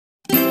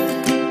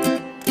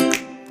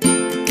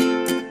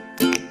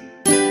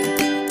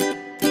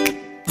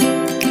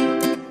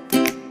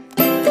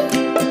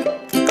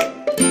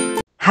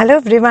Hello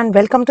everyone,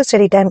 welcome to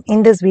Study Time.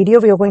 In this video,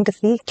 we are going to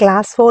see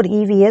Class 4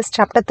 EVS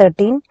Chapter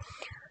 13,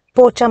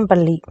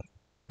 Pochampalli.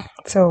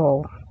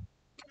 So,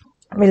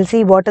 we'll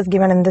see what is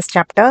given in this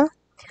chapter.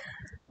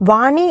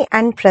 Vani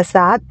and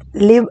Prasad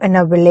live in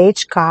a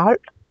village called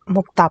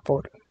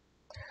Muktapur.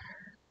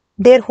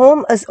 Their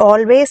home is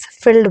always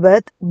filled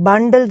with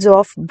bundles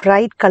of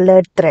bright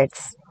colored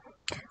threads.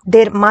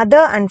 Their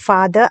mother and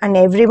father and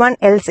everyone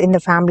else in the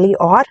family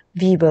are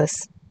weavers.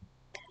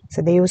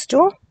 So, they used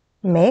to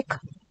make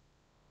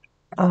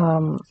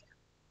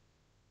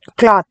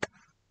cloth.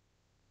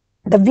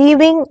 The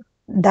weaving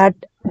that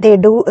they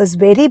do is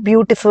very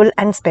beautiful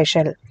and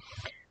special.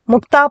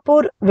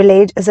 Muktapur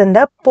village is in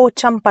the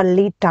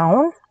Pochampalli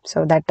town,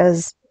 so that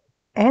is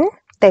in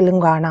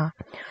Telangana.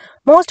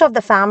 Most of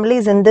the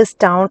families in this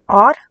town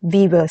are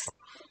weavers.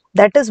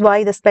 That is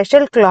why the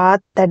special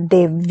cloth that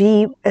they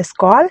weave is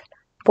called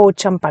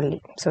Pochampalli.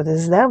 So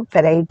this is the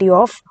variety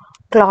of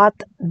cloth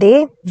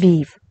they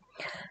weave.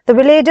 The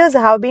villagers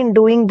have been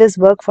doing this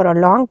work for a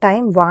long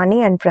time.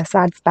 Vani and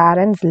Prasad's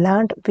parents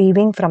learned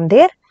weaving from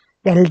their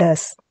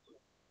elders.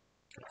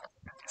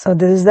 So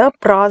this is the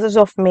process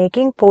of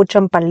making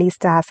Pochampalli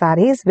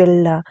sarees.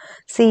 We'll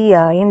see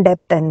in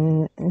depth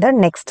in the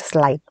next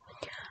slide.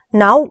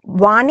 Now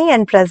Vani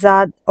and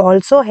Prasad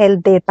also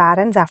help their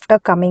parents after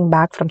coming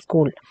back from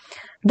school.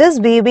 This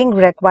weaving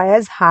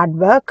requires hard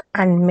work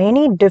and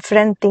many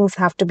different things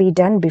have to be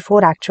done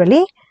before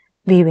actually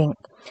weaving.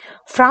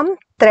 From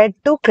thread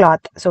to cloth.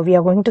 So we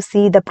are going to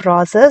see the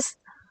process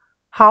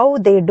how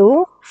they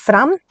do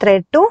from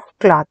thread to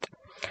cloth.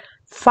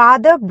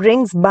 Father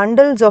brings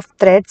bundles of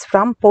threads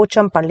from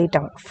Pochampalli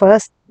town.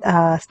 First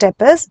step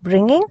is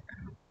bringing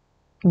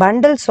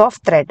bundles of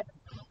thread.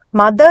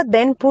 Mother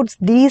then puts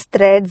these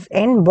threads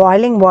in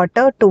boiling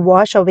water to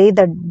wash away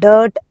the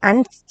dirt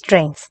and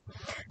stains.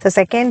 So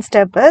second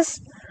step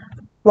is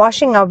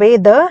washing away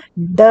the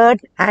dirt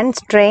and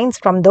stains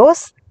from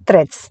those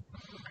threads.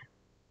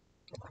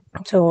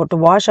 So to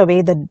wash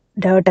away the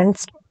dirt and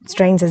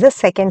stains is the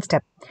second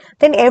step.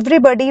 Then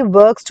everybody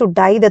works to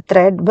dye the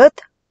thread with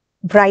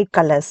bright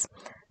colors.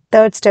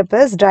 Third step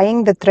is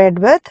dyeing the thread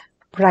with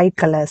bright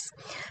colors.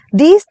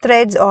 These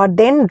threads are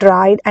then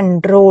dried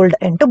and rolled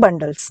into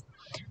bundles.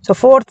 So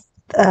fourth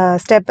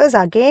step is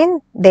again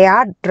they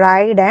are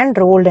dried and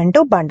rolled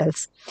into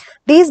bundles.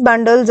 These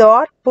bundles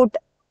are put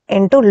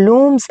into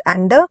looms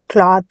and the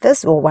cloth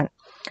is woven.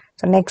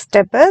 So next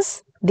step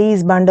is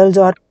these bundles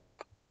are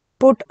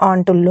put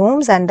onto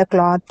looms and the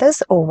cloth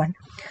is woven.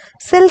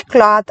 Silk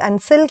cloth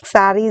and silk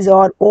sarees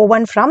are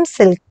woven from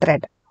silk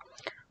thread.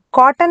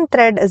 Cotton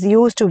thread is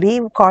used to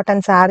weave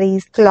cotton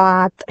sarees,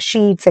 cloth,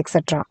 sheets,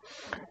 etc.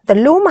 The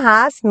loom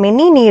has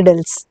many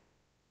needles.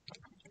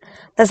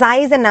 The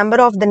size and number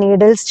of the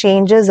needles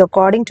changes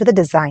according to the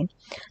design.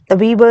 The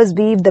weavers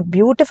weave the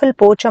beautiful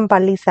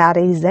Pochampalli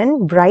sarees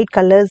in bright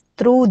colors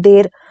through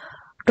their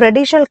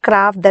traditional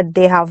craft that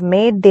they have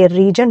made their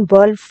region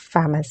world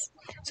famous.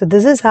 So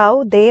this is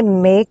how they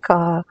make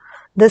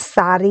this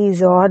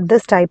sarees or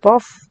this type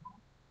of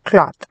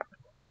cloth.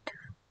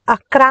 A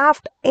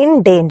craft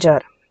in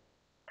danger.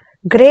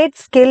 Great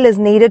skill is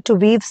needed to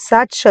weave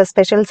such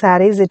special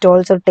sarees. It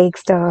also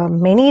takes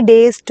many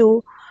days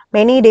to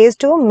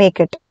make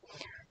it.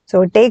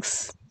 So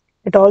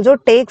it also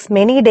takes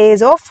many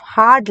days of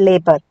hard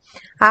labor.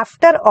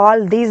 After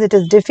all these, it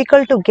is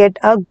difficult to get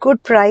a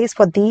good price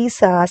for these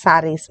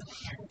sarees.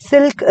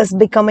 Silk is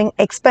becoming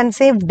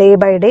expensive day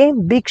by day.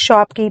 Big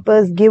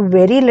shopkeepers give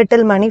very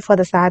little money for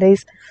the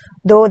sarees,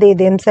 though they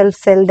themselves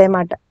sell them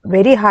at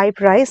very high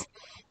price.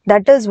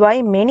 That is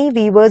why many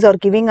weavers are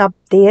giving up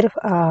their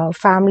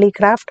family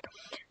craft.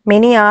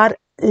 Many are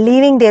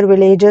leaving their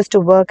villages to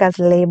work as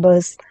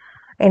laborers.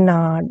 In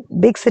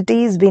big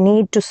cities, we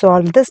need to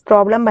solve this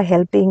problem by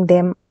helping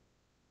them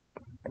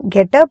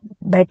get a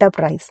better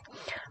price.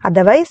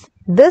 Otherwise,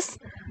 this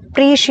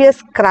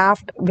precious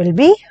craft will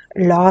be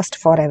lost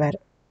forever.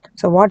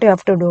 So what you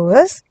have to do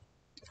is,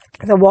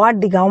 what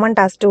the government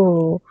has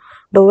to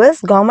do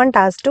is, government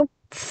has to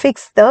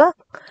fix the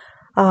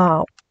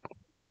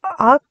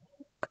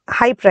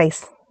high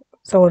price.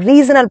 So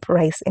reasonable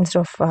price,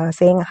 instead of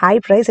saying high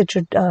price, it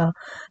should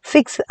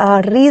fix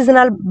a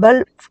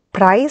reasonable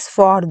price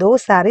for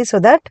those sarees so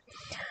that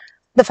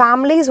the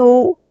families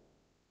who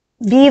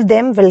weave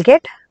them will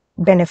get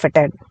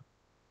benefited.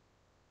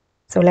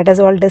 So let us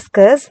all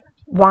discuss.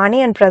 Vani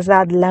and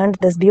Prasad learned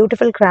this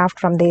beautiful craft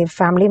from their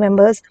family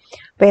members.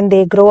 When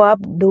they grow up,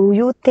 do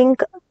you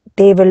think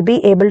they will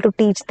be able to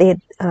teach their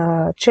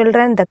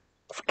children the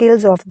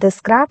skills of this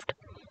craft?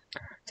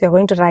 So you're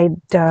going to write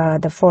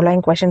the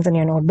following questions in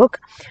your notebook.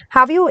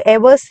 Have you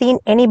ever seen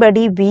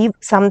anybody weave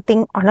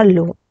something on a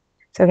loom?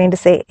 So you're going to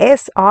say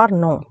yes or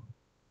no.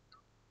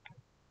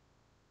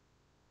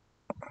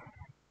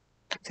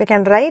 So you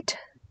can write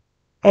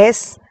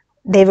yes,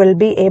 they will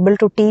be able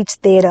to teach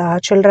their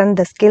children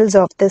the skills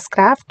of this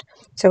craft.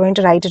 So you're going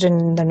to write it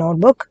in the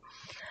notebook.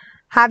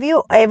 Have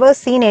you ever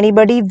seen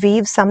anybody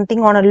weave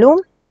something on a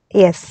loom?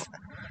 Yes.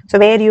 So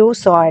where you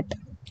saw it.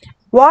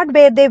 What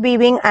were they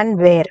weaving and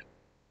where?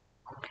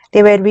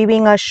 They were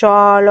weaving a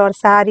shawl or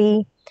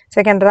sari. So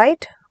you can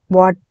write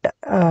what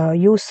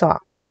you saw.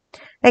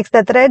 Next,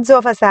 the threads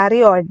of a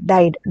sari are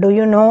dyed. Do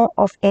you know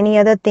of any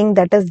other thing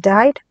that is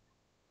dyed?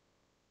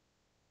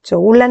 So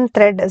woolen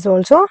thread is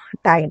also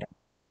dyed.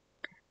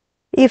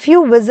 If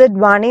you visit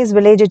Vani's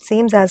village, it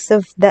seems as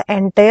if the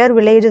entire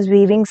village is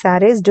weaving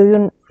saris. Do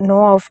you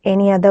know of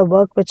any other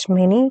work which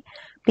many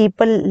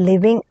people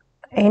living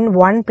in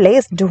one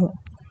place do?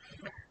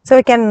 So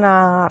you can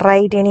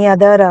write any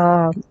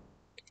other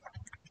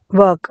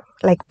work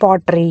like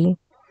pottery.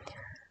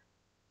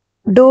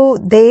 Do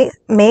they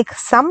make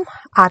some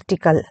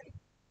article?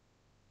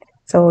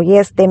 So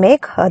yes, they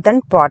make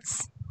earthen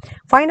pots.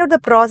 Find out the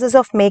process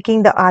of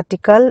making the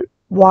article.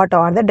 What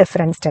are the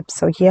different steps?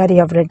 So here you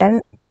have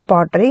written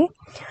pottery.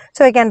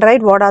 So I can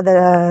write what are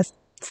the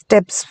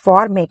steps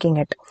for making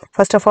it.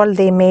 First of all,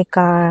 they make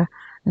a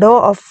dough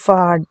of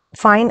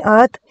fine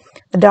earth.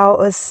 The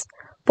dough is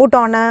put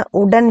on a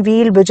wooden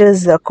wheel which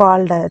is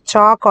called a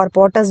chalk or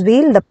potter's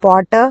wheel. The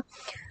potter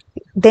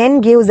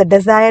then gives the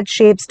desired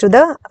shapes to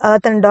the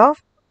earthen dough.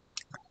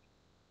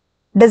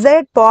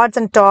 Desired pots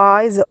and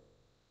toys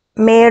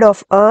made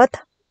of earth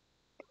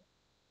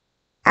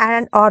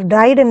and are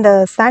dried in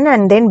the sun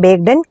and then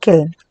baked in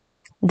kiln.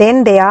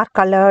 Then they are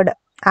colored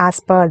as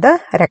per the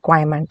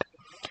requirement.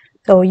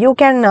 So you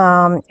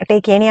can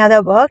take any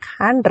other work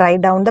and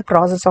write down the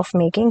process of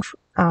making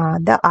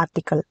the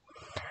article.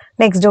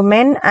 Next, do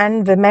men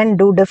and women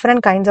do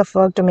different kinds of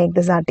work to make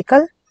this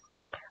article?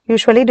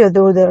 Usually they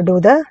do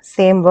the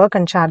same work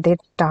and share their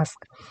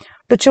task.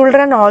 Do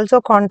children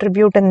also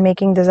contribute in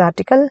making this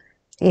article?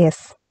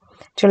 Yes,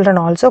 children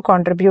also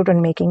contribute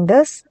in making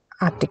this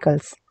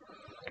articles.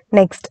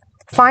 Next,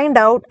 find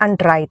out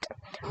and write.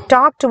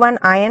 Talk to an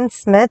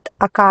ironsmith,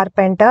 a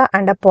carpenter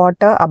and a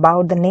potter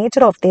about the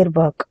nature of their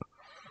work.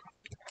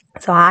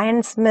 So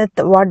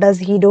ironsmith, what does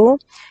he do?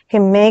 He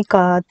make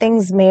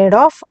things made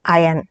of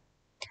iron.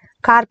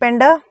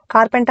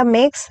 Carpenter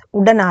makes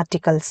wooden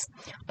articles.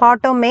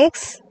 Potter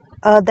makes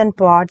earthen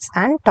pots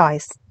and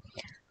toys.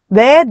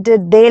 Where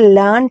did they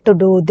learn to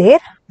do their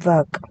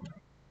work?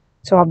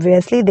 So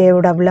obviously they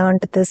would have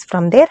learned this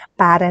from their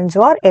parents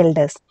or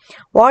elders.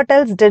 What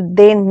else did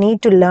they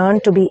need to learn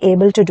to be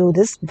able to do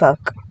this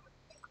work?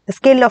 The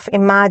skill of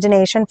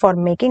imagination for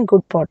making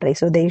good pottery.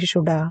 So they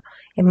should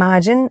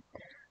imagine,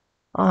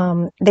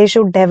 they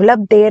should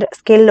develop their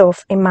skill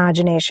of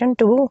imagination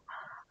to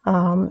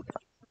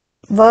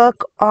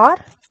work or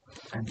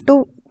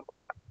to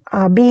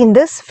be in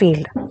this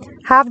field.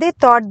 Have they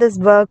taught this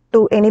work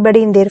to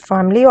anybody in their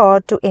family or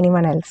to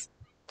anyone else?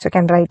 So you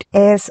can write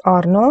yes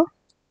or no.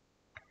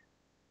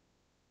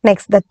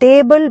 Next, the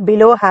table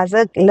below has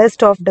a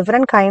list of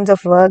different kinds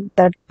of work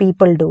that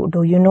people do.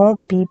 Do you know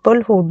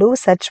people who do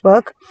such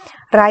work?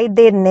 Write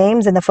their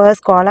names in the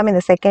first column. In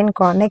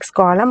the next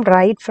column,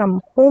 write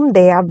from whom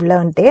they have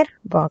learned their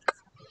work.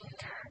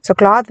 So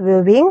cloth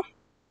weaving,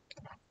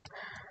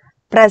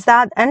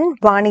 Prasad and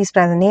Vani's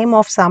the name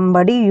of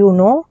somebody you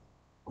know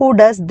who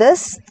does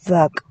this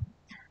work.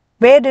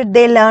 Where did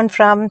they learn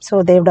from?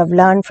 So they would have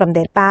learned from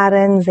their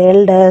parents,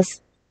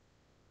 elders.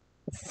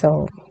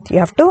 So you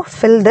have to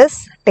fill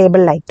this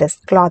table like this: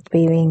 cloth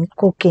weaving,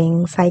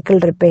 cooking, cycle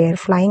repair,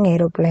 flying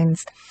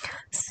aeroplanes,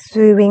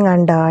 sewing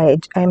and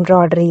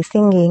embroidery,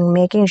 singing,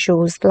 making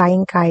shoes,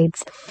 flying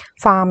kites,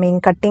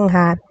 farming, cutting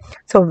hair.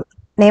 So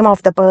name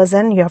of the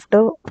person you have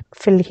to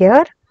fill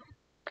here,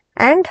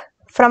 and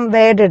from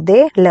where did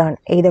they learn?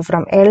 Either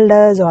from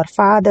elders or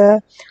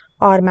father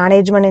or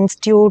management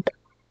institute.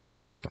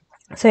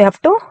 So you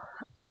have to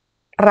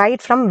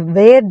write from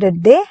where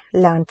did they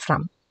learn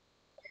from.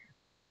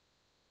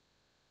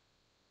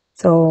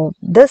 So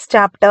this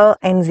chapter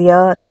ends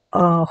here.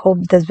 Hope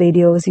this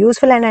video is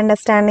useful and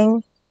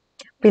understanding.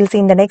 We'll see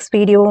in the next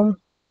video.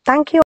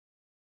 Thank you.